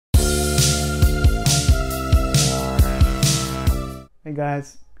Hey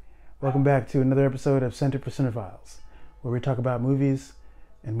guys, welcome back to another episode of Center for Cinephiles, where we talk about movies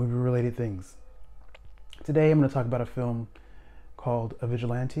and movie-related things. Today I'm going to talk about a film called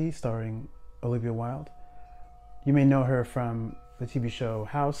Vigilante, starring Olivia Wilde. You may know her from the TV show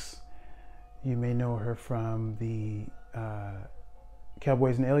House. You may know her from the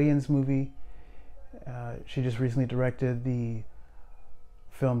Cowboys and Aliens movie. She just recently directed the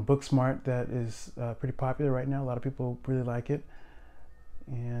film Booksmart that is pretty popular right now. A lot of people really like it.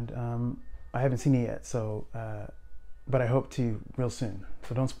 And I haven't seen it yet, so but I hope to real soon.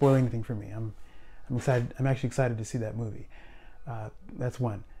 So don't spoil anything for me. I'm excited. I'm actually excited to see that movie. That's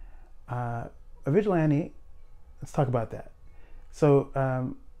one. A Vigilante. Let's talk about that.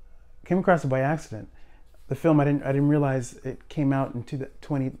 So came across it by accident. The film I didn't realize it came out in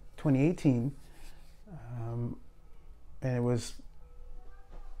 2018, and it was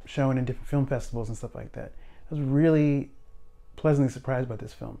shown in different film festivals and stuff like that. I was really pleasantly surprised by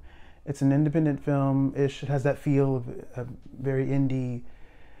this film. It's an independent film-ish. It has that feel of a very indie.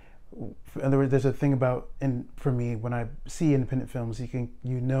 In other words, there's a thing about, and for me, when I see independent films, you can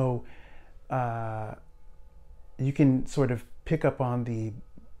sort of pick up on the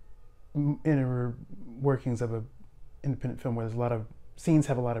inner workings of an independent film, where there's a lot of scenes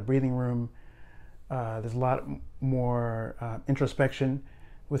have a lot of breathing room. There's a lot more introspection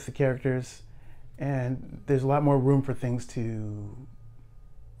with the characters. And there's a lot more room for things to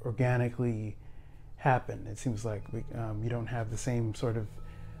organically happen. It seems like you don't have the same sort of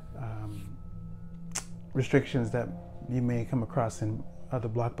restrictions that you may come across in other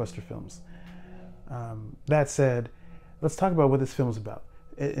blockbuster films. That said, let's talk about what this film is about.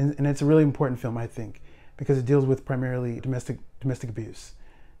 And it's a really important film, I think, because it deals with primarily domestic abuse,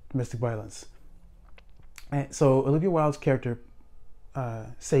 domestic violence. And so Olivia Wilde's character,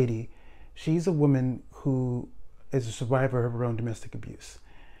 Sadie, she's a woman who is a survivor of her own domestic abuse.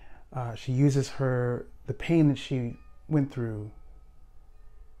 She uses the pain that she went through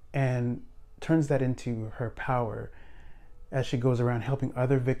and turns that into her power as she goes around helping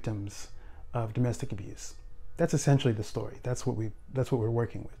other victims of domestic abuse. That's essentially the story. That's what we're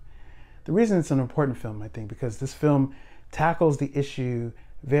working with. The reason it's an important film, I think, because this film tackles the issue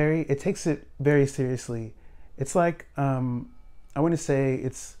it takes it very seriously. It's like, I want to say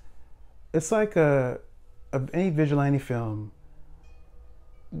it's like any vigilante film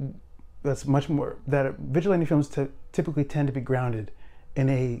that's much more, that vigilante films typically tend to be grounded in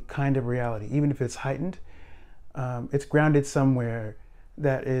a kind of reality, even if it's heightened. It's grounded somewhere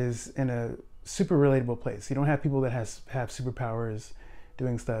that is in a super relatable place. You don't have people that have superpowers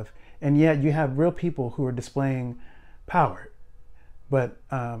doing stuff, and yet you have real people who are displaying power, but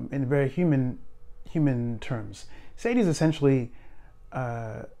in very human terms. Sadie's essentially,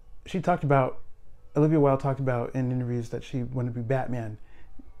 Olivia Wilde talked about in interviews that she wanted to be Batman.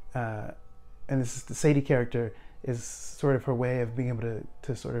 And the Sadie character is sort of her way of being able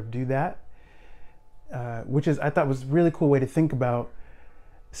to sort of do that, which I thought was a really cool way to think about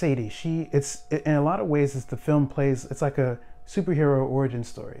Sadie. In a lot of ways, the film plays, it's like a superhero origin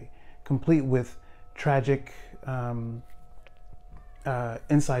story, complete with tragic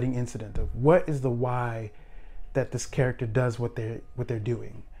inciting incident of what is the why that this character does what they're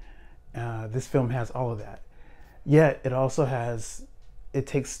doing. This film has all of that. Yet it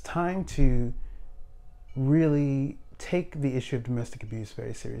takes time to really take the issue of domestic abuse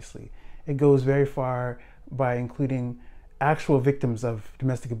very seriously. It goes very far by including actual victims of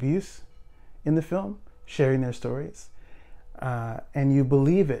domestic abuse in the film, sharing their stories, and you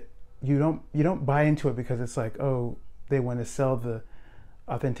believe it. You don't buy into it because it's like, oh, they want to sell the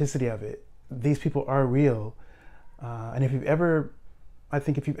authenticity of it. These people are real, and if you've ever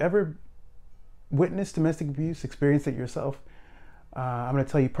witnessed domestic abuse, experienced it yourself, I'm going to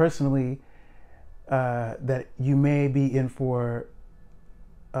tell you personally that you may be in for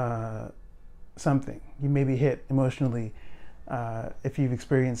something. You may be hit emotionally if you've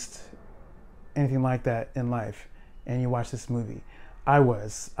experienced anything like that in life and you watch this movie. I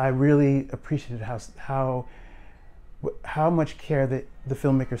really appreciated how much care that the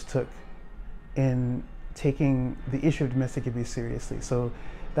filmmakers took in taking the issue of domestic abuse seriously. So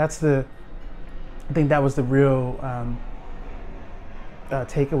I think that was the real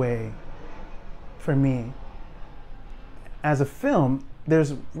takeaway for me. As a film,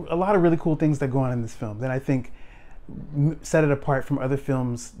 there's a lot of really cool things that go on in this film that I think set it apart from other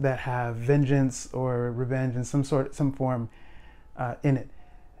films that have vengeance or revenge in some form in it,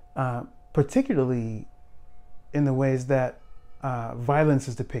 particularly in the ways that violence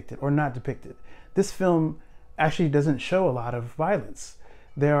is depicted or not depicted. This film actually doesn't show a lot of violence.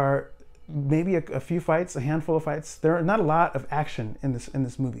 maybe a few fights, a handful of fights. There are not a lot of action in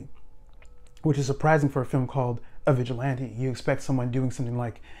this movie, which is surprising for a film called A Vigilante. You expect someone doing something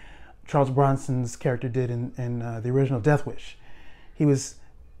like Charles Bronson's character did in the original Death Wish. He was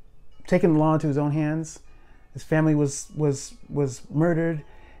taking the law into his own hands. His family was murdered,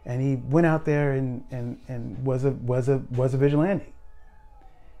 and he went out there and was a vigilante.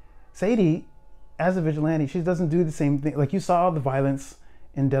 Sadie, as a vigilante, she doesn't do the same thing. Like, you saw the violence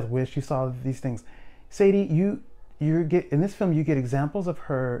in Death Wish, you saw these things. Sadie, you get in this film, you get examples of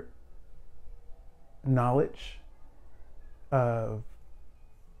her knowledge of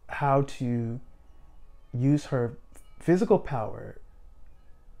how to use her physical power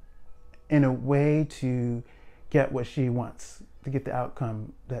in a way to get what she wants, to get the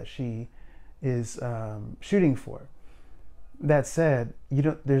outcome that she is shooting for. That said,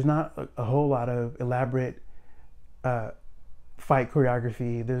 there's not a whole lot of elaborate fight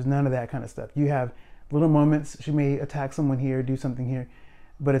choreography. There's none of that kind of stuff. You have little moments. She may attack someone here, do something here,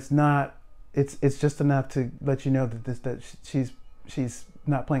 but it's not. It's just enough to let you know that she's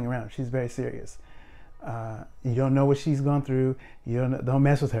not playing around. She's very serious. You don't know what she's gone through. Don't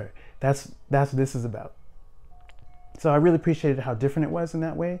mess with her. That's what this is about. So I really appreciated how different it was in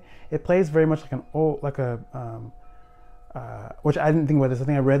that way. It plays very much like which I didn't think about this. I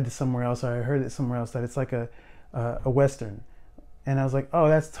think I read this somewhere else, or I heard it somewhere else, that it's like a Western. And I was like, oh,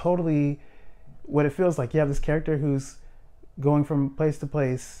 that's totally what it feels like. You have this character who's going from place to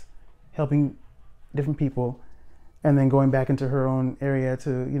place, helping different people, and then going back into her own area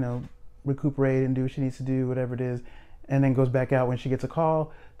to, recuperate and do what she needs to do, whatever it is, and then goes back out when she gets a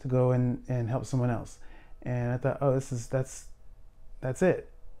call to go and help someone else. And I thought, oh, that's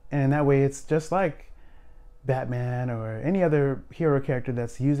it. And that way it's just like Batman or any other hero character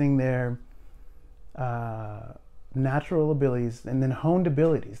that's using their natural abilities and then honed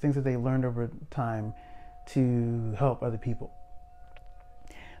abilities, things that they learned over time, to help other people.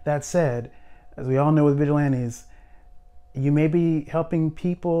 That said, as we all know with vigilantes, you may be helping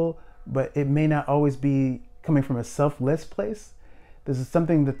people, but it may not always be coming from a selfless place. This is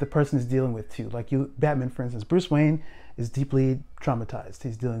something that the person is dealing with too. Like Batman, for instance, Bruce Wayne is deeply traumatized.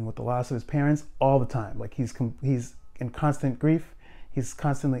 He's dealing with the loss of his parents all the time. Like, he's in constant grief. He's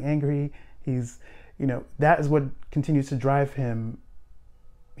constantly angry. That is what continues to drive him.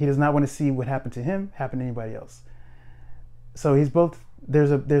 He does not want to see what happened to him happen to anybody else. So he's both.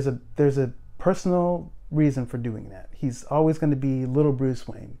 There's a personal reason for doing that. He's always going to be little Bruce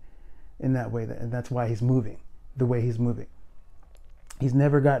Wayne in that way, and that's why he's moving the way he's moving. He's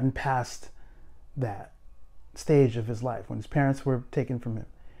never gotten past that stage of his life when his parents were taken from him.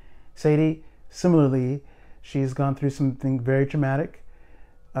 Sadie, similarly, she's gone through something very traumatic.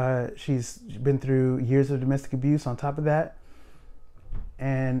 She's been through years of domestic abuse on top of that,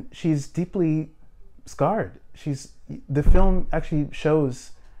 and she's deeply scarred. The film actually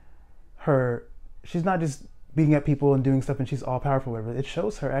shows her. She's not just beating up people and doing stuff and she's all powerful, whatever. It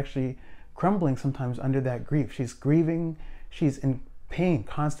shows her actually crumbling sometimes under that grief. She's grieving. She's in pain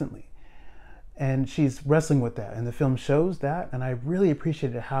constantly, and she's wrestling with that. And the film shows that, and I really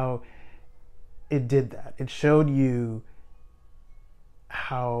appreciated how it did that. It showed you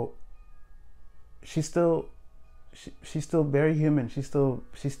how she's still very human. She's still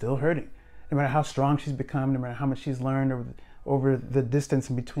hurting, no matter how strong she's become, no matter how much she's learned over the distance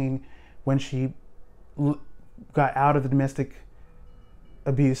in between when she got out of the domestic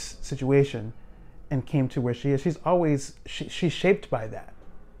abuse situation and came to where she is. She's shaped by that,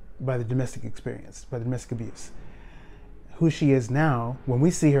 by the domestic experience, by the domestic abuse. Who she is now, when we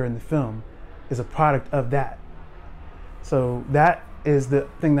see her in the film, is a product of that. So that is the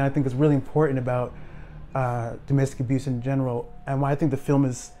thing that I think is really important about domestic abuse in general, and why I think the film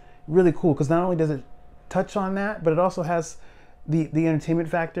is really cool, because not only does it touch on that, but it also has the entertainment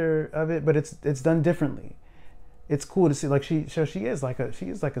factor of it, but it's done differently. It's cool to see, like, she is like a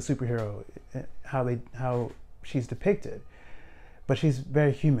superhero, how she's depicted, but she's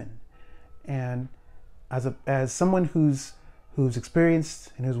very human. And as someone who's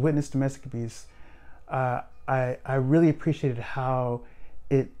experienced and who's witnessed domestic abuse, I really appreciated how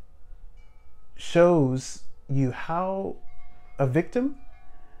it shows you how a victim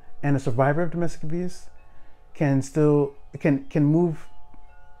and a survivor of domestic abuse can move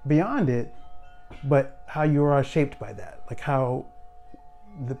beyond it, but how you are shaped by that. Like, how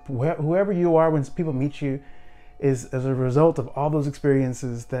whoever you are when people meet you is as a result of all those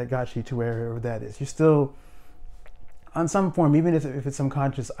experiences that got you to wherever that is. You're still, on some form, even if it's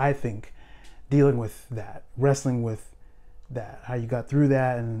unconscious, I think, dealing with that, wrestling with that, how you got through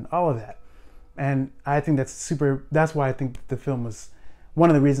that and all of that. And I think that's why I think the film was one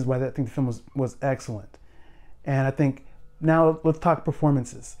of the reasons why I think the film was excellent. And I think now let's talk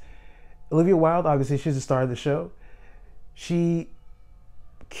performances. Olivia Wilde, obviously, she's the star of the show. She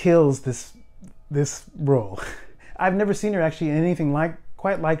kills this role. I've never seen her actually in anything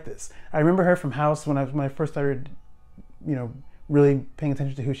quite like this. I remember her from House when I first started, really paying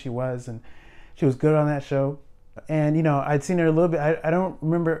attention to who she was, and she was good on that show. And I'd seen her a little bit. I don't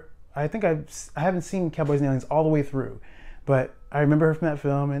remember. I think I haven't seen Cowboys and Aliens all the way through, but I remember her from that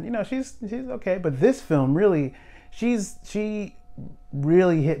film, and she's okay. But this film really, she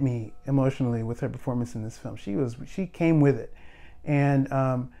really hit me emotionally with her performance in this film. She came with it, and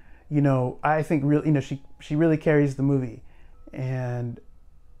I think really, she really carries the movie, and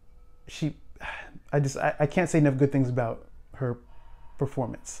I can't say enough good things about her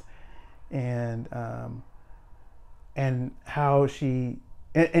performance, and how she,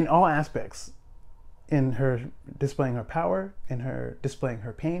 in all aspects, in her displaying her power, in her displaying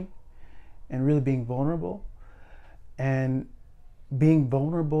her pain, and really being vulnerable, and being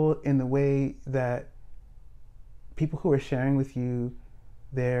vulnerable in the way that people who are sharing with you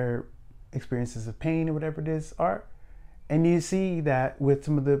their experiences of pain or whatever it is are. And you see that with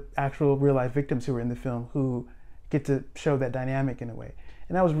some of the actual real life victims who were in the film, who get to show that dynamic in a way.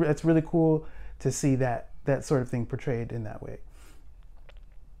 And that's really cool to see that sort of thing portrayed in that way.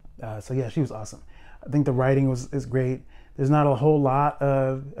 So yeah, she was awesome. I think the writing is great. There's not a whole lot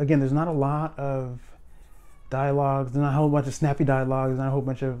of, there's not a lot of dialogue. There's not a whole bunch of snappy dialogue. There's not a whole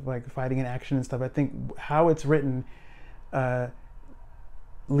bunch of like fighting and action and stuff. I think how it's written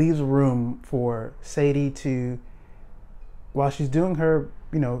leaves room for Sadie to, while she's doing her,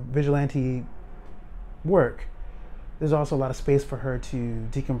 vigilante work, there's also a lot of space for her to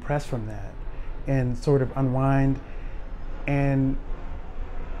decompress from that and sort of unwind and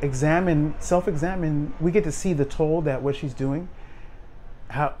self-examine. We get to see the toll that what she's doing,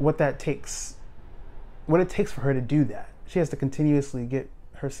 what it takes for her to do that. She has to continuously get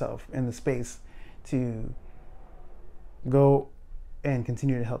herself in the space to go and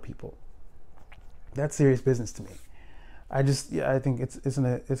continue to help people. That's serious business to me. I think it's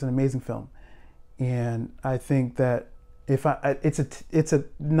an amazing film, and I think that it's a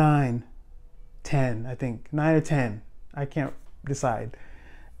 9, 10. I think 9 or 10. I can't decide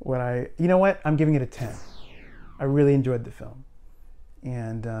I'm giving it a 10. I really enjoyed the film,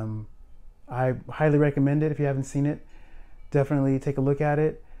 and I highly recommend it. If you haven't seen it, definitely take a look at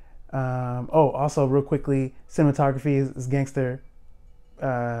it. Also real quickly, cinematography is gangster.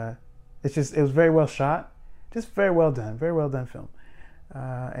 It was very well shot, just very well done film.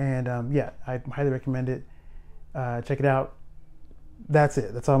 I highly recommend it. Check it out. That's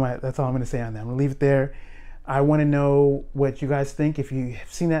it. That's all I'm going to say on that. I'm going to leave it there. I want to know what you guys think. If you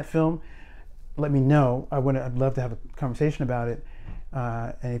have seen that film, let me know. I'd love to have a conversation about it.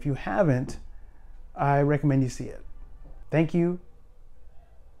 And if you haven't, I recommend you see it. Thank you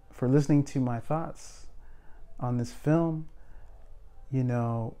for listening to my thoughts on this film.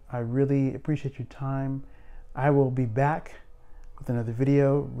 I really appreciate your time. I will be back with another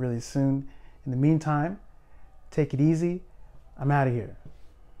video really soon. In the meantime, take it easy. I'm out of here.